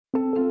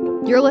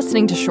You're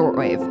listening to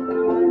Shortwave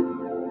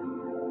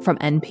from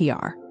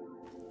NPR.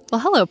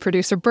 Well, hello,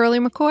 producer Burley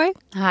McCoy.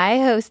 Hi,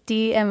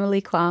 hostie Emily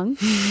Kwong.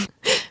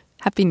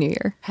 Happy New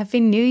Year.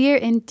 Happy New Year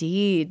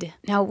indeed.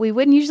 Now, we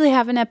wouldn't usually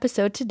have an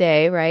episode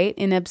today, right,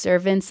 in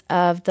observance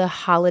of the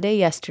holiday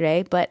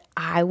yesterday, but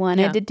I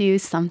wanted to do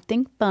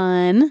something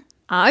fun.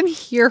 I'm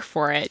here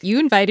for it. You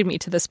invited me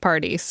to this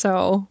party,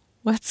 so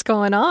what's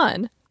going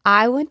on?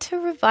 I want to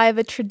revive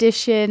a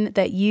tradition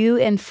that you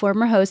and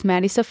former host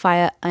Maddie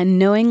Sophia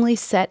unknowingly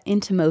set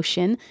into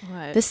motion.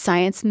 What? The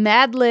Science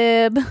Mad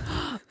Lib.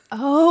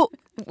 Oh,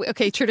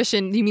 okay,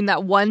 tradition. You mean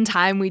that one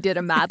time we did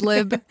a Mad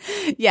Lib?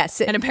 Yes.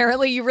 And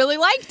apparently you really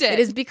liked it. It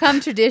has become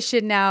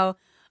tradition now.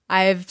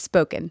 I've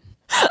spoken.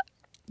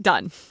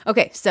 Done.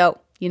 Okay, so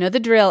you know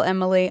the drill,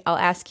 Emily. I'll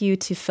ask you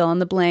to fill in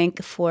the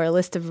blank for a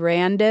list of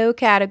rando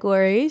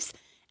categories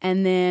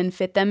and then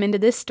fit them into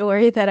this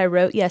story that I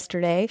wrote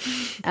yesterday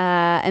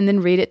and then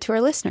read it to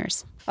our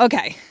listeners.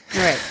 Okay.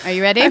 All right. Are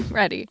you ready? I'm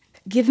ready.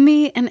 Give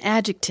me an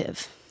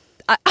adjective.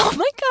 Oh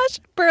my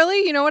gosh.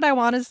 Burley, you know what I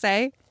want to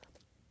say?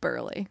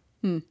 Burley.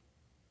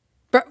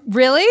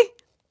 Really?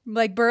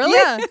 Like Burley?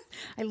 Yeah.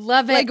 I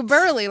love it. Like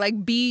Burley, like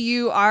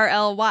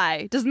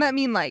Burly. Doesn't that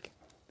mean like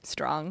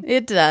strong?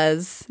 It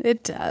does.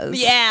 It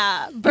does.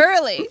 Yeah,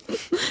 Burley.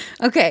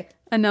 Okay.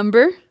 A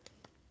number?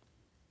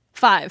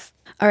 5.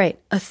 All right.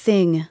 A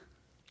thing.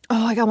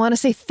 Oh, I want to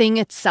say thing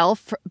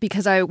itself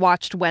because I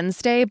watched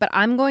Wednesday, but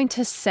I'm going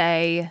to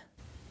say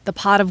the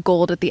pot of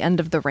gold at the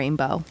end of the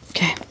rainbow.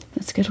 Okay.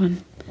 That's a good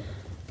one.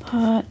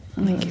 Pot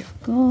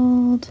of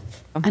gold.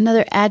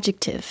 Another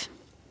adjective.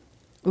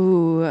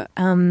 Ooh,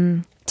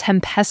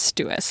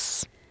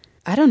 tempestuous.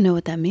 I don't know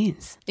what that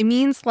means. It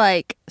means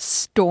like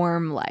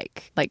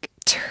storm-like, like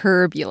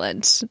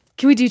turbulent.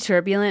 Can we do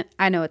turbulent?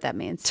 I know what that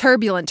means.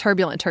 Turbulent.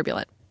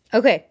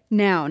 Okay.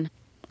 Noun.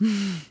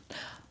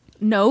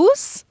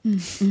 Nose?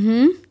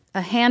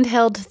 A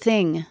handheld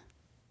thing.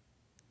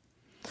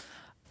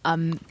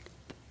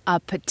 A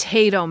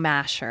potato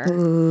masher.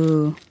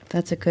 Ooh,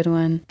 that's a good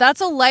one.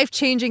 That's a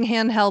life-changing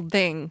handheld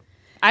thing.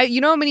 You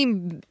know how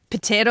many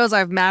potatoes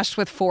I've mashed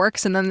with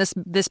forks, and then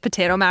this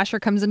potato masher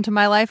comes into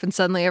my life, and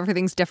suddenly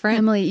everything's different?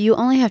 Emily, you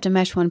only have to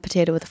mash one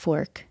potato with a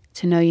fork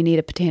to know you need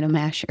a potato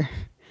masher.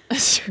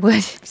 What?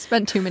 I've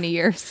spent too many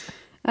years.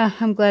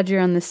 I'm glad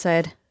you're on this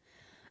side.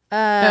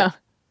 Yeah.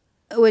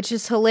 Which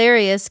is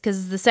hilarious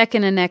because the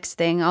second and next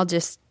thing, I'll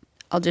just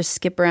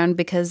skip around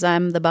because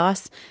I'm the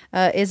boss.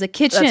 Is a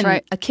kitchen. That's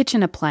right. A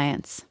kitchen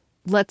appliance.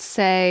 Let's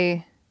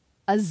say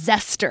a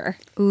zester.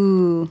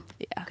 Ooh,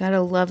 yeah.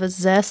 Gotta love a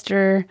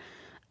zester.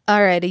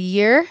 All right, a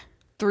year.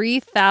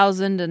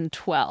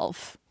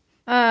 3012.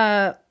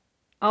 I'll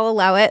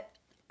allow it.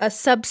 A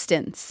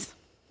substance.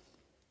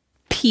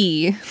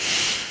 Pee.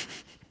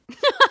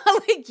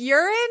 Like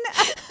urine?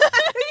 I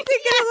was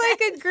thinking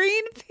like a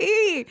green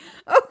pea.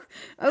 Oh,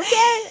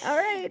 okay. All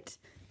right.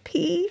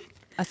 Pea.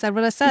 I said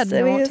what I said.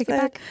 I won't take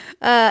it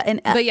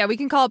back. But yeah, we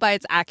can call it by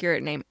its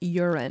accurate name,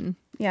 urine.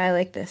 Yeah, I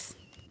like this.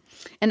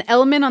 An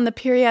element on the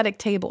periodic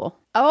table.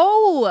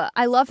 Oh,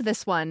 I love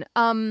this one.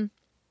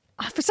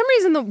 For some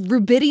reason, the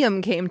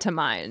rubidium came to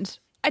mind.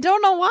 I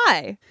don't know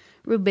why.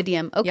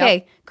 Rubidium. Okay.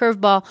 Yep.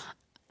 Curveball.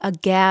 A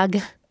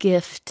gag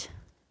gift.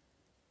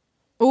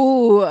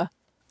 Ooh.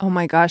 Oh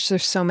my gosh,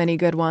 there's so many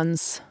good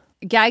ones.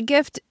 Gag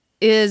gift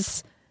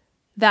is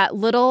that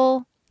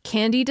little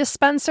candy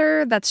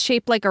dispenser that's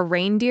shaped like a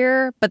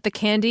reindeer, but the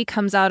candy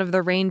comes out of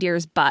the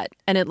reindeer's butt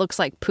and it looks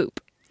like poop.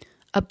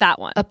 That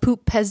one. A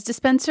poop Pez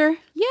dispenser?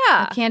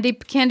 Yeah. A candy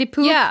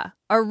poop? Yeah.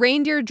 A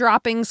reindeer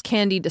droppings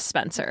candy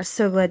dispenser.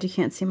 So glad you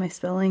can't see my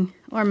spelling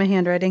or my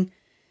handwriting.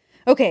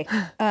 Okay.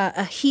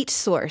 A heat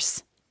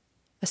source.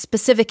 A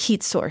specific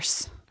heat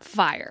source.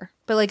 Fire.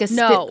 But like a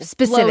blowtorch.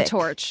 specific.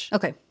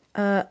 Okay.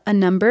 A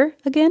number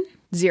again?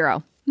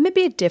 0.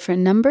 Maybe a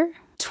different number?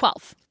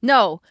 12.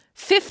 No.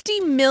 50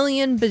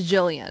 million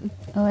bajillion.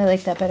 Oh, I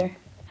like that better.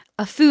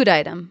 A food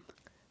item.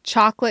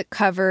 Chocolate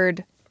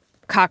covered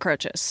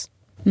cockroaches.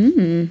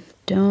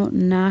 Don't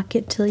knock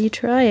it till you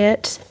try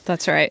it.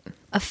 That's right.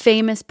 A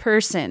famous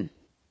person.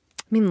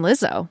 I mean,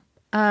 Lizzo.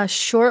 A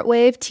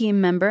shortwave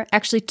team member.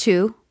 Actually,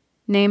 2.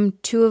 Name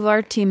 2 of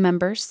our team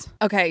members.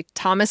 Okay,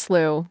 Thomas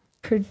Liu.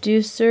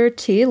 Producer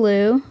T.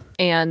 Lou.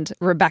 And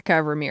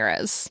Rebecca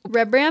Ramirez.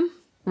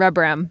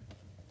 Rebram.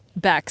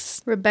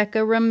 Bex.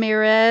 Rebecca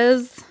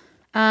Ramirez.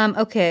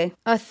 Okay.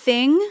 A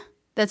thing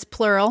that's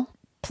plural.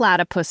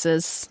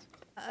 Platypuses.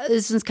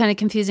 This one's kind of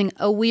confusing.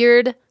 A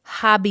weird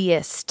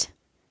hobbyist.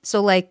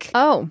 So like...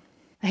 Oh,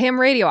 a ham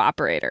radio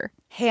operator.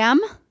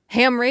 Ham?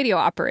 Ham radio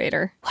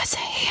operator. What's a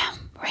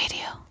ham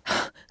radio?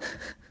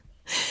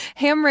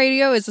 Ham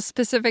radio is a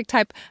specific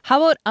type.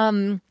 How about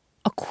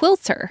a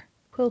quilter?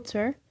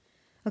 Quilter.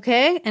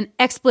 Okay. An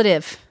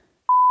expletive.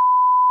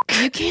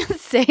 You can't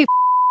say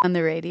on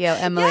the radio,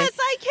 Emily. Yes,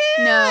 I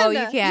can. No,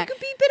 you can't. You can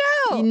beep it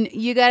out.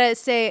 You gotta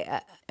say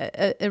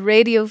a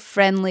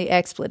radio-friendly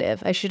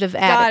expletive. I should have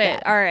added Got it.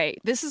 that. All right.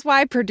 This is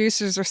why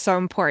producers are so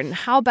important.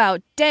 How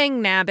about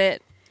dang nabbit?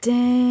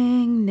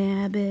 Dang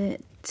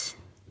nabbit.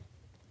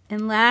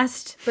 And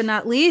last but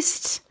not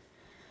least,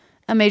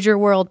 a major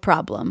world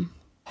problem?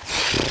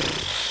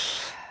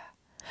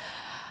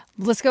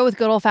 Let's go with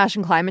good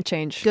old-fashioned climate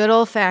change. Good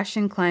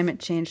old-fashioned climate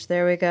change.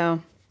 There we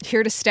go.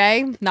 Here to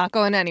stay, not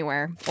going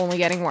anywhere, only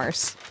getting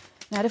worse.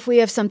 Not if we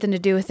have something to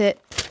do with it.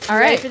 All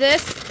right. Ready for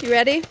this? You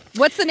ready?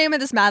 What's the name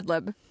of this Mad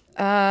Lib?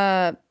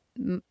 My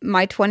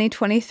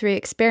 2023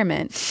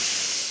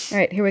 experiment. All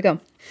right, here we go.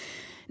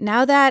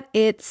 Now that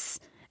it's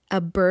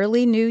a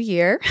burly new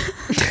year,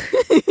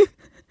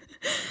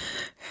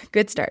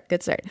 good start.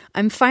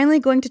 I'm finally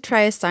going to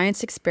try a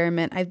science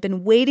experiment I've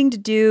been waiting to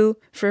do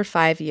for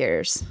 5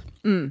 years.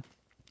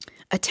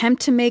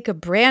 Attempt to make a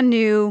brand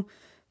new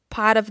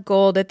pot of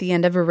gold at the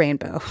end of a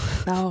rainbow.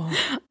 Oh.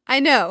 I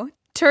know.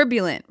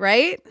 Turbulent,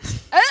 right?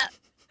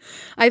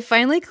 I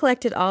finally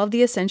collected all of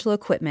the essential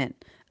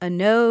equipment. A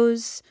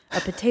nose,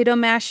 a potato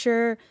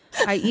masher.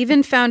 I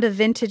even found a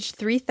vintage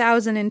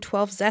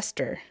 3012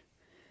 zester.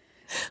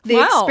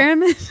 The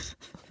experiment...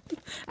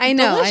 I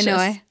know.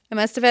 I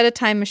must have had a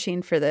time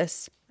machine for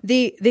this.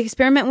 The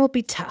experiment will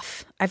be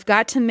tough. I've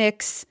got to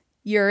mix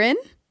urine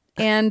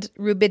and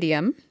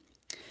rubidium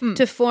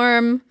to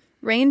form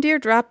reindeer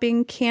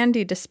dropping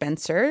candy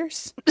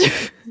dispensers.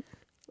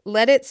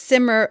 Let it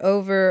simmer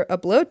over a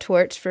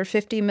blowtorch for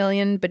 50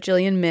 million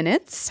bajillion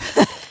minutes.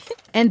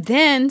 And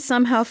then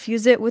somehow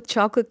fuse it with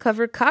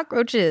chocolate-covered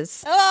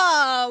cockroaches.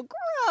 Oh,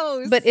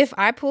 gross. But if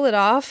I pull it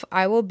off,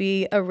 I will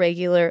be a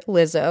regular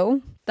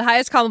Lizzo. The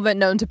highest compliment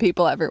known to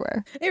people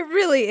everywhere. It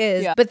really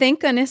is. Yeah. But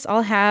thank goodness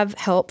I'll have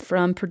help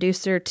from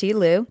producer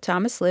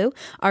Thomas Liu,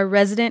 our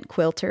resident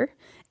quilter,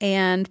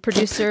 and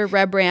producer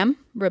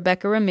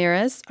Rebecca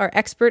Ramirez, our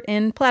expert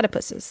in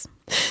platypuses.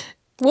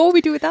 What will we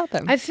do without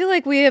them? I feel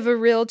like we have a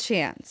real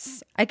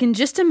chance. I can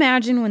just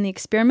imagine when the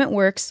experiment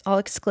works, I'll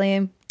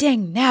exclaim,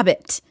 "Dang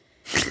nabbit!"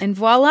 And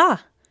voila,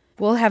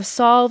 we'll have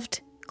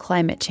solved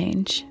climate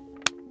change.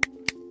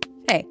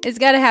 Hey, it's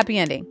got a happy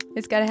ending.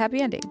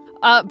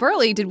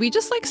 Burley, did we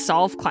just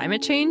solve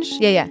climate change?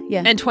 Yeah.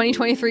 And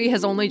 2023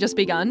 has only just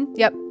begun?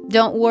 Yep.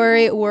 Don't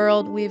worry,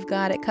 world. We've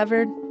got it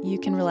covered. You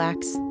can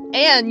relax.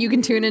 And you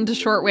can tune into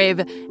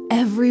Shortwave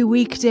every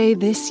weekday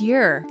this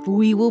year.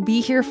 We will be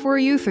here for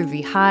you through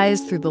the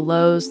highs, through the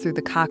lows, through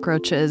the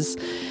cockroaches.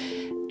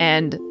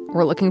 And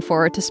we're looking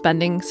forward to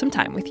spending some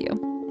time with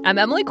you. I'm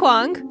Emily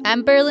Kwong.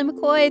 I'm Burley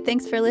McCoy.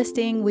 Thanks for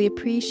listening. We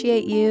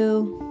appreciate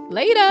you.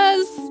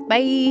 Laters.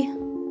 Bye.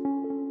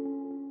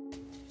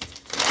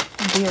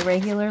 Be a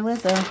regular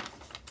Lizzo.